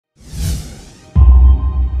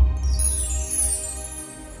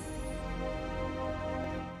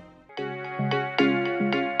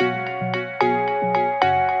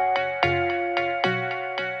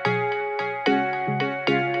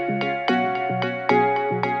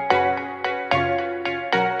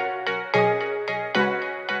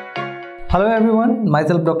Hello everyone,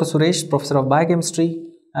 myself Dr. Suresh, Professor of Biochemistry,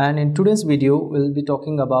 and in today's video we'll be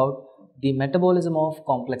talking about the metabolism of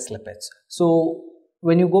complex lipids. So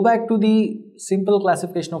when you go back to the simple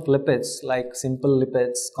classification of lipids like simple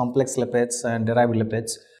lipids, complex lipids and derived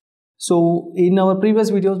lipids. So in our previous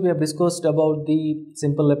videos we have discussed about the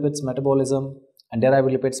simple lipids metabolism and derived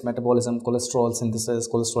lipids metabolism, cholesterol synthesis,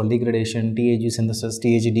 cholesterol degradation, TAG synthesis,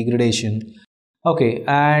 TAG degradation. Okay,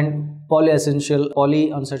 and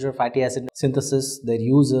polyunsaturated fatty acid synthesis, their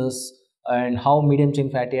uses, and how medium chain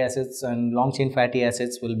fatty acids and long chain fatty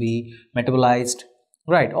acids will be metabolized.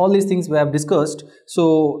 Right, all these things we have discussed.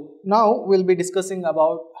 So now we'll be discussing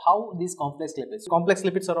about how these complex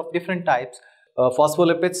lipids are of different types: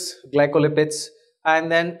 phospholipids, glycolipids,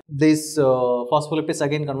 and then these phospholipids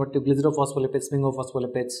again convert to glycerophospholipids,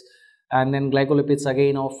 sphingolipids, and then glycolipids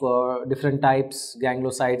again of different types: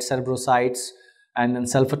 gangliosides, cerebrosides, and then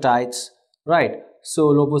sulfatides, right? So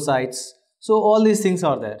leukocytes. So all these things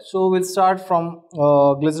are there. So we'll start from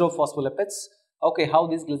glycerophospholipids. Okay, how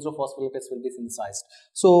these glycerophospholipids will be synthesized.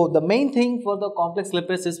 So the main thing for the complex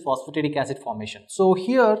lipids is phosphatidic acid formation. So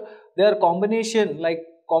here their combination, like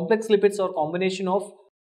complex lipids are combination of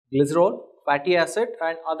glycerol, fatty acid,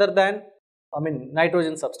 and other than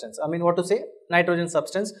nitrogen substance. Nitrogen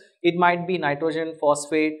substance. It might be nitrogen,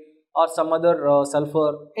 phosphate, or some other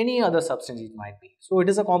sulfur, any other substance it might be. So it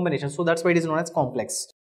is a combination. So that's why it is known as complex.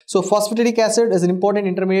 So phosphatidic acid is an important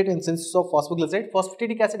intermediate in synthesis of phosphoglycerate.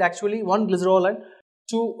 Phosphatidic acid actually one glycerol and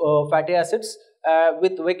two fatty acids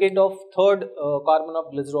with vacant of third carbon of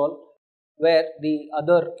glycerol, where the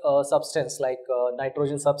other substance like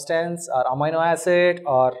nitrogen substance or amino acid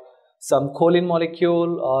or some choline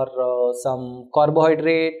molecule or some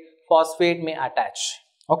carbohydrate, phosphate may attach.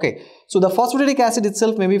 Okay, so the phosphatidic acid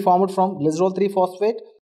itself may be formed from glycerol 3-phosphate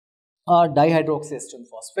or dihydroxyacetone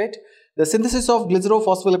phosphate. The synthesis of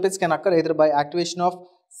glycerophospholipids can occur either by activation of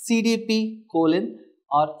CDP choline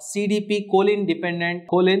or CDP choline dependent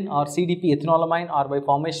choline or CDP ethanolamine, or by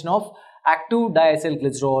formation of active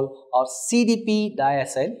diacylglycerol or CDP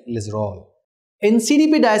diacylglycerol. In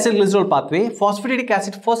CDP diacylglycerol pathway, phosphatidic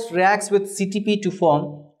acid first reacts with CTP to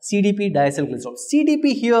form CDP diacylglycerol.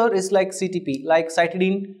 CDP here is like CTP, like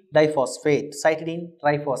cytidine diphosphate, cytidine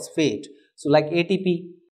triphosphate. So like ATP,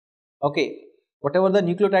 okay, whatever the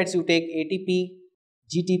nucleotides you take, ATP,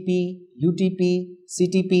 GTP, UTP,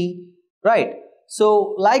 CTP, right?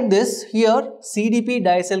 So like this, here CDP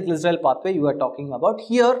diacylglycerol pathway you are talking about.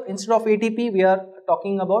 Here instead of ATP we are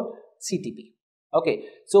talking about CTP. Okay,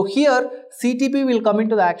 so here CTP will come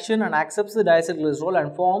into the action and accepts the diacylglycerol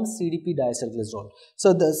and forms CDP diacylglycerol.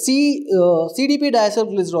 So the CDP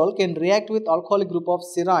diacylglycerol can react with alcoholic group of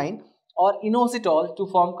serine or inositol to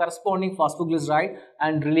form corresponding phosphoglyceride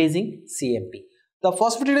and releasing CMP. The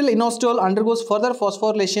phosphatidylinositol undergoes further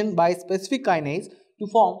phosphorylation by specific kinase to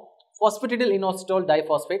form phosphatidylinositol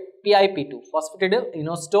diphosphate, PIP2,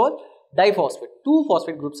 phosphatidylinositol diphosphate. Two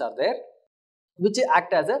phosphate groups are there which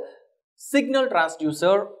act as a signal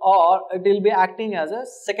transducer, or it will be acting as a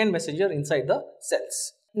second messenger inside the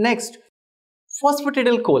cells. Next,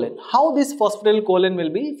 phosphatidylcholine. How this phosphatidylcholine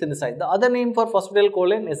will be synthesized? The other name for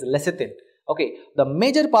phosphatidylcholine is lecithin. Okay, the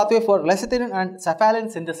major pathway for lecithin and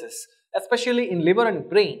cephalin synthesis, especially in liver and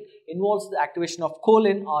brain, involves the activation of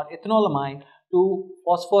choline or ethanolamine to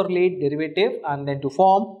phosphorylate derivative and then to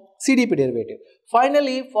form CDP derivative.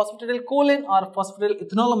 Finally, phosphatidylcholine or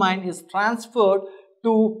phosphatidylethanolamine is transferred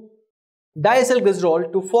to diacylglycerol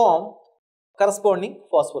to form corresponding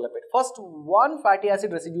phospholipid. First, one fatty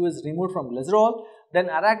acid residue is removed from glycerol, then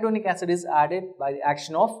arachidonic acid is added by the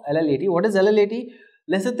action of LLAT. What is LLAT?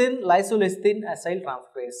 Lecithin lysolecithin acyl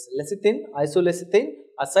transferase. Lecithin isolecithin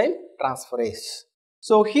acyl transferase.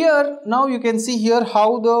 So here now you can see here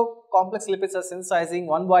how the complex lipids are synthesizing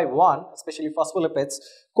one by one, especially phospholipids.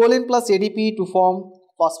 Choline plus ADP to form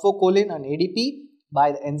phosphocholine and ADP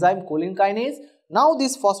by the enzyme choline kinase. Now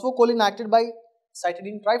this phosphocholine acted by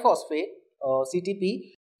cytidine triphosphate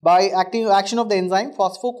CTP by action of the enzyme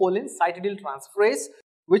phosphocholine cytidyl transferase,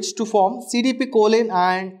 which to form CDP choline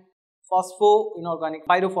and inorganic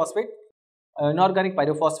pyrophosphate.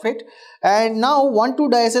 And now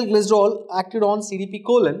 1,2-diacylglycerol acted on CDP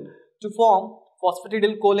choline to form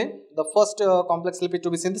phosphatidylcholine, the first complex lipid to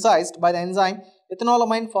be synthesized by the enzyme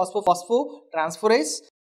ethanolamine phosphotransferase.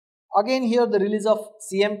 Again here the release of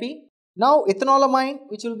CMP. Now ethanolamine,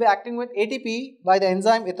 which will be acting with ATP by the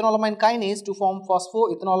enzyme ethanolamine kinase to form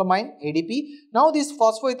phosphoethanolamine ADP. Now this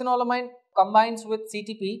phosphoethanolamine combines with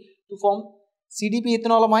CTP to form CDP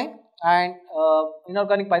ethanolamine and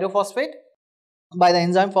inorganic pyrophosphate by the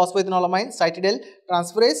enzyme phosphoethanolamine cytidyl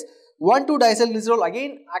transferase. 1,2-diacylglycerol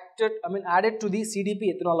again added to the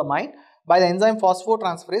CDP ethanolamine by the enzyme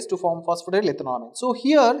phosphotransferase to form phosphatidylethanolamine. So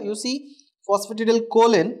here you see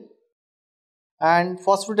phosphatidylcholine and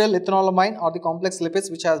phosphatidylethanolamine are the complex lipids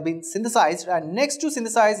which has been synthesized, and next to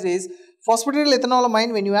synthesized is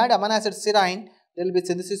phosphatidylethanolamine. When you add amino acid serine, there will be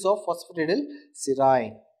synthesis of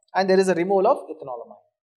phosphatidylserine and there is a removal of ethanolamine.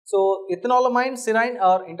 So ethanolamine, serine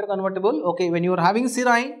are interconvertible. Okay, when you are having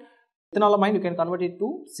serine, ethanolamine, you can convert it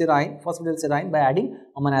to serine, phosphatidylserine by adding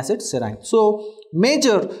amino acid serine. So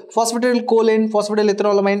major phosphatidylcholine,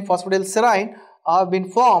 phosphatidylethanolamine, phosphatidylserine have been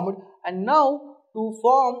formed, and now to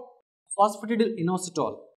form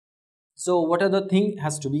phosphatidylinositol. So what are the thing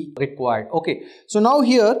has to be required? Okay, so now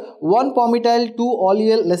here 1-palmitoyl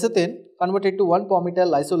 2-oleal lecithin converted to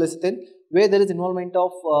 1-palmitoyl isolecithin, where there is involvement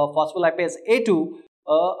of phospholipase A2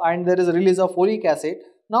 and there is a release of folic acid.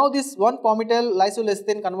 Now this 1-palmitoyl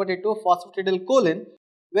isolecithin converted to phosphatidylcholine,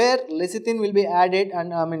 where lecithin will be added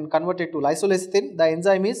and converted to lysolecithin. The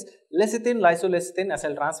enzyme is lecithin-lysolecithin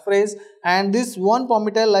acetyltransferase, and this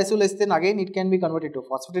 1-palmitoyl isolecithin again it can be converted to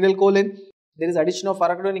phosphatidylcholine. There is addition of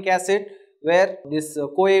arachidonic acid, where this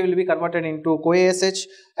CoA will be converted into CoASH,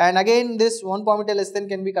 and again this 1-palmitoyl lecithin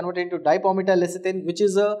can be converted into dipalmitoyl lecithin, which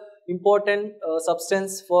is a important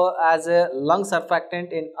substance for as a lung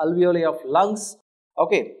surfactant in alveoli of lungs.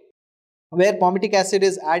 Okay, where palmitic acid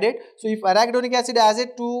is added. So if arachidonic acid is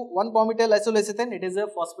added to 1-palmitoyl isolecithin, it is a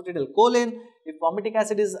phosphatidylcholine. If palmitic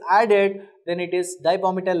acid is added, then it is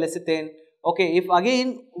dipalmitoyl lecithin. Okay, if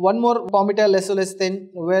again one more palmitoyl isolecithin,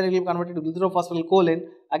 where it will be converted to glycerophosphatidylcholine,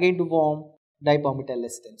 again to form dipalmitoyl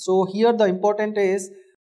lecithin. So here the important is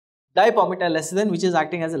dipalmitoyl lecithin, which is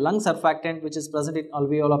acting as a lung surfactant, which is present in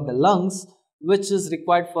alveoli of the lungs, which is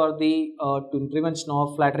required for the prevention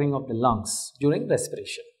of flattering of the lungs during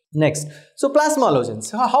respiration. Next, so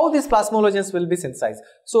plasmalogens. How these plasmalogens will be synthesized?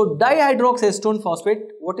 So dihydroxyacetone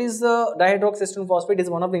phosphate. What is the dihydroxyacetone phosphate? Is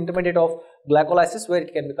one of the intermediate of glycolysis, where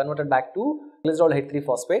it can be converted back to glyceraldehyde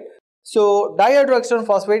 3-phosphate. So dihydroxyacetone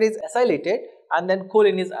phosphate is acylated and then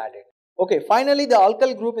choline is added. Okay, finally the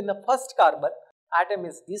alkyl group in the first carbon atom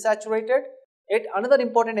is desaturated. Yet another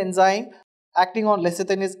important enzyme acting on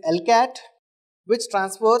lecithin is 𝐿-CAT, which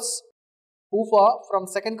transfers PUFA from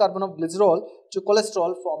second carbon of glycerol to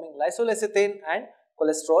cholesterol, forming lysolecithin and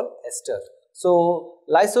cholesterol ester. So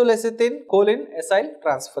lysolecithin choline acyl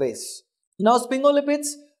transferase. Now sphingolipids,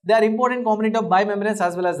 they are important component of biomembranes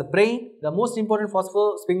as well as the brain. The most important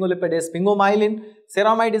phosphosphingolipid is sphingomyelin.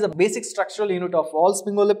 Ceramide is a basic structural unit of all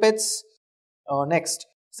sphingolipids. Next,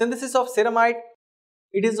 synthesis of ceramide.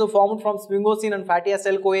 It is formed from sphingosine and fatty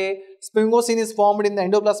acetyl-CoA. Sphingosine is formed in the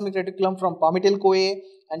endoplasmic reticulum from palmitoyl-CoA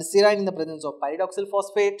and serine in the presence of pyridoxal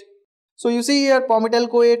phosphate. So you see here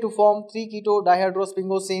palmitoyl-CoA to form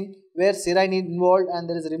 3-keto-dihydrosphingosine, where serine is involved and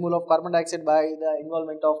there is removal of carbon dioxide by the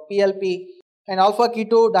involvement of PLP, and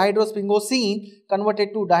alpha-keto-dihydrosphingosine converted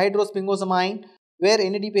to dihydrosphingosamine, where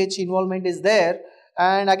NADPH involvement is there,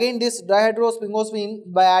 and again this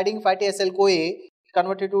dihydrosphingosamine by adding fatty acetyl-CoA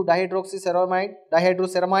converted to dihydroxyceramide,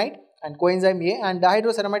 dihydroceramide and coenzyme A, and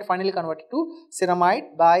dihydroceramide finally converted to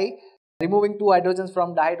ceramide by removing 2 hydrogens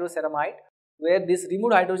from dihydroceramide, where this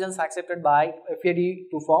removed hydrogens are accepted by FAD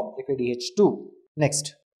to form FADH2.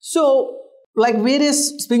 Next, so like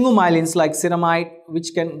various sphingomyelins like ceramide,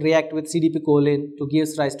 which can react with CDP choline to give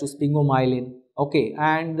rise to sphingomyelin. Okay,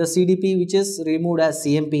 and the CDP which is removed as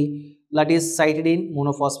CMP, that is cytidine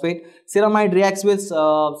monophosphate. Ceramide reacts with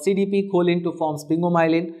CDP choline to form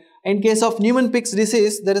sphingomyelin. In case of Niemann-Pick's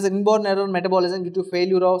disease, there is an inborn error in metabolism due to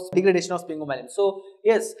failure of degradation of sphingomyelin. So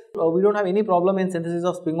yes, we don't have any problem in synthesis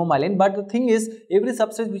of sphingomyelin, but the thing is, every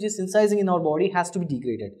substance which is synthesizing in our body has to be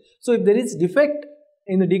degraded. So if there is defect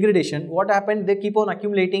in the degradation, what happened? They keep on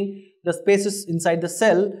accumulating the spaces inside the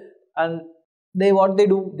cell, and what they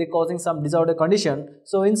do, they causing some disorder condition.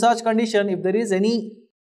 So in such condition, if there is any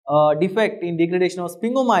defect in degradation of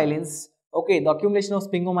sphingomyelins, okay, the accumulation of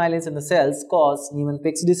sphingomyelins in the cells cause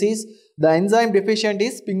Niemann-Pick's disease. The enzyme deficient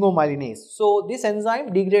is sphingomyelinase. So this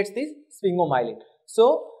enzyme degrades the sphingomyelin.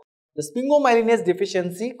 So the sphingomyelinase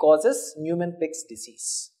deficiency causes Niemann-Pick's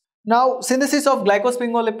disease. Now synthesis of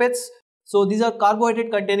glycosphingolipids. So these are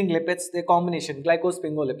carbohydrate containing lipids, the combination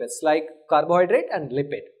glycosphingolipids like carbohydrate and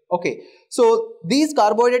lipid. Okay, so these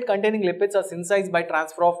carbohydrate containing lipids are synthesized by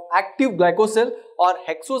transfer of active glycosyl or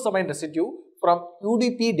hexosamine residue from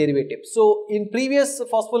UDP derivatives. So in previous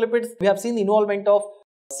phospholipids, we have seen the involvement of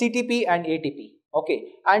CTP and ATP.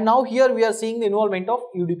 Okay, and now here we are seeing the involvement of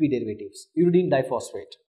UDP derivatives, uridine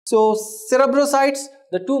diphosphate. So cerebrosides,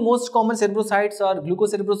 the two most common cerebrosides are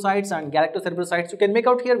glucocerebrosides and galactocerebrosides. You can make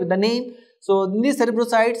out here with the name. So in these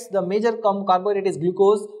cerebrosides, the major carbohydrate is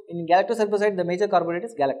glucose. In galactocerebroside, the major carbohydrate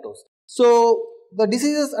is galactose. So the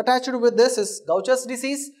diseases attached with this is Gaucher's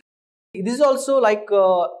disease. This is also like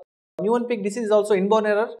Niemann-Pick disease is also inborn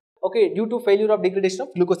error. Okay, due to failure of degradation of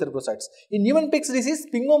glucocerebrocytes. In Niemann-Pick's disease,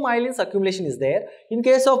 sphingomyelin accumulation is there. In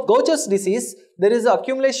case of Gaucher's disease, there is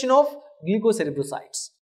accumulation of glucocerebrocytes.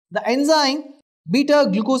 The enzyme beta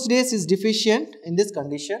glucosidase is deficient in this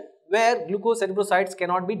condition where glucocerebrocytes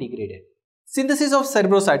cannot be degraded. Synthesis of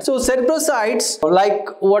cerebrocytes. So cerebrocytes like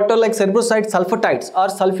cerebrocyte sulfatides are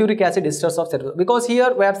sulfuric acid esters of cerebrocytes, because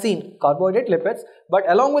here we have seen carbohydrate lipids, but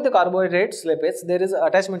along with the carbohydrates lipids there is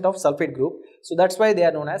attachment of sulfate group, so that's why they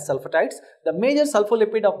are known as sulfatides. The major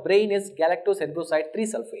sulfolipid of brain is galactocerebrocyte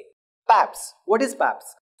 3-sulfate. PAPS. What is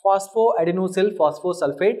PAPS? Phosphoadenosyl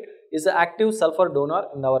phosphosulfate is an active sulfur donor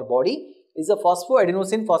in our body. Is a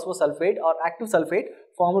phosphoadenosine phosphosulfate or active sulfate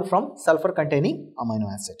formed from sulfur containing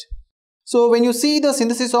amino acid. So when you see the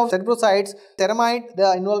synthesis of cerebrocytes, ceramide,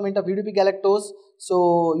 the involvement of UDP galactose.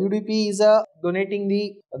 So UDP is donating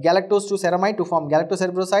the galactose to ceramide to form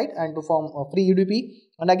galactocerebrocyte and to form free UDP.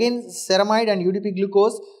 And again ceramide and UDP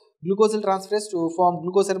glucose will transferase to form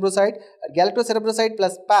glucocerebrocyte, galactocerebrocyte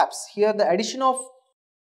plus PAPS. Here the addition of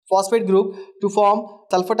phosphate group to form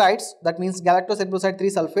sulfatides, that means galactocerebrocyte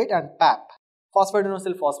 3-sulfate and PAP,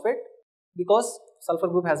 phosphoadenosyl phosphate, because sulfur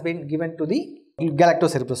group has been given to the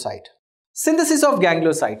galactocerebrocyte. Synthesis of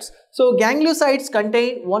gangliosides. So gangliosides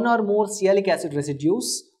contain one or more sialic acid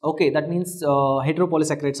residues. Okay, that means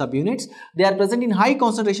heteropolysaccharide subunits. They are present in high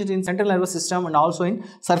concentrations in central nervous system and also in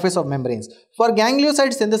surface of membranes. For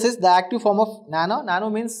ganglioside synthesis, the active form of nano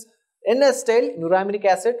means N-acetyl-nuraminic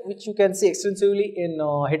acid, which you can see extensively in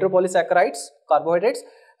heteropolysaccharides, carbohydrates,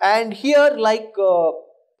 and here like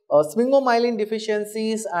sphingomyelin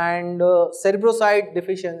deficiencies and cerebrocyte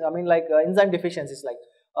deficiency, enzyme deficiencies like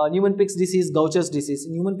Niemann-Pick's disease, Gaucher's disease.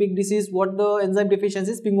 In Niemann-Pick disease, what the enzyme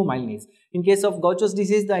deficiency is? Sphingomyelin is. In case of Gaucher's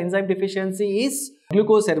disease, the enzyme deficiency is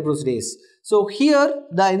glucocerebrosidase. So here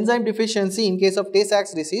the enzyme deficiency in case of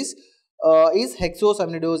Tay-Sachs disease is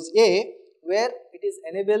hexosaminidase A, where it is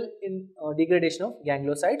enable in degradation of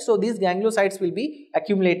gangliosides. So these gangliosides will be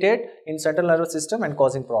accumulated in central nervous system and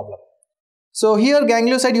causing problem. So here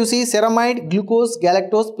ganglioside you see ceramide, glucose,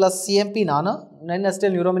 galactose plus CMP nana,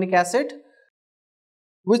 N-acetyl-nuraminic acid,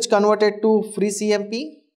 which converted to free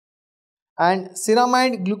CMP, and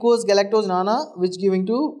ceramide, glucose, galactose nana, which giving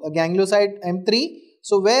to ganglioside M3.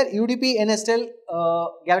 So where UDP N-acetyl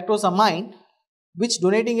galactosamine, which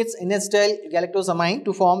donating its N-acetyl galactosamine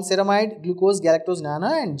to form ceramide, glucose, galactose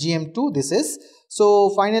nana and GM2 this is. So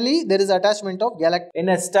finally there is attachment of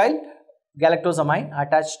N-acetyl galactosamine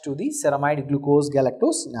attached to the ceramide, glucose,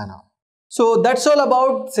 galactose nana. So that's all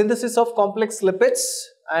about synthesis of complex lipids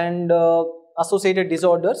and associated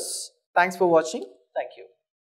disorders. Thanks for watching. Thank you.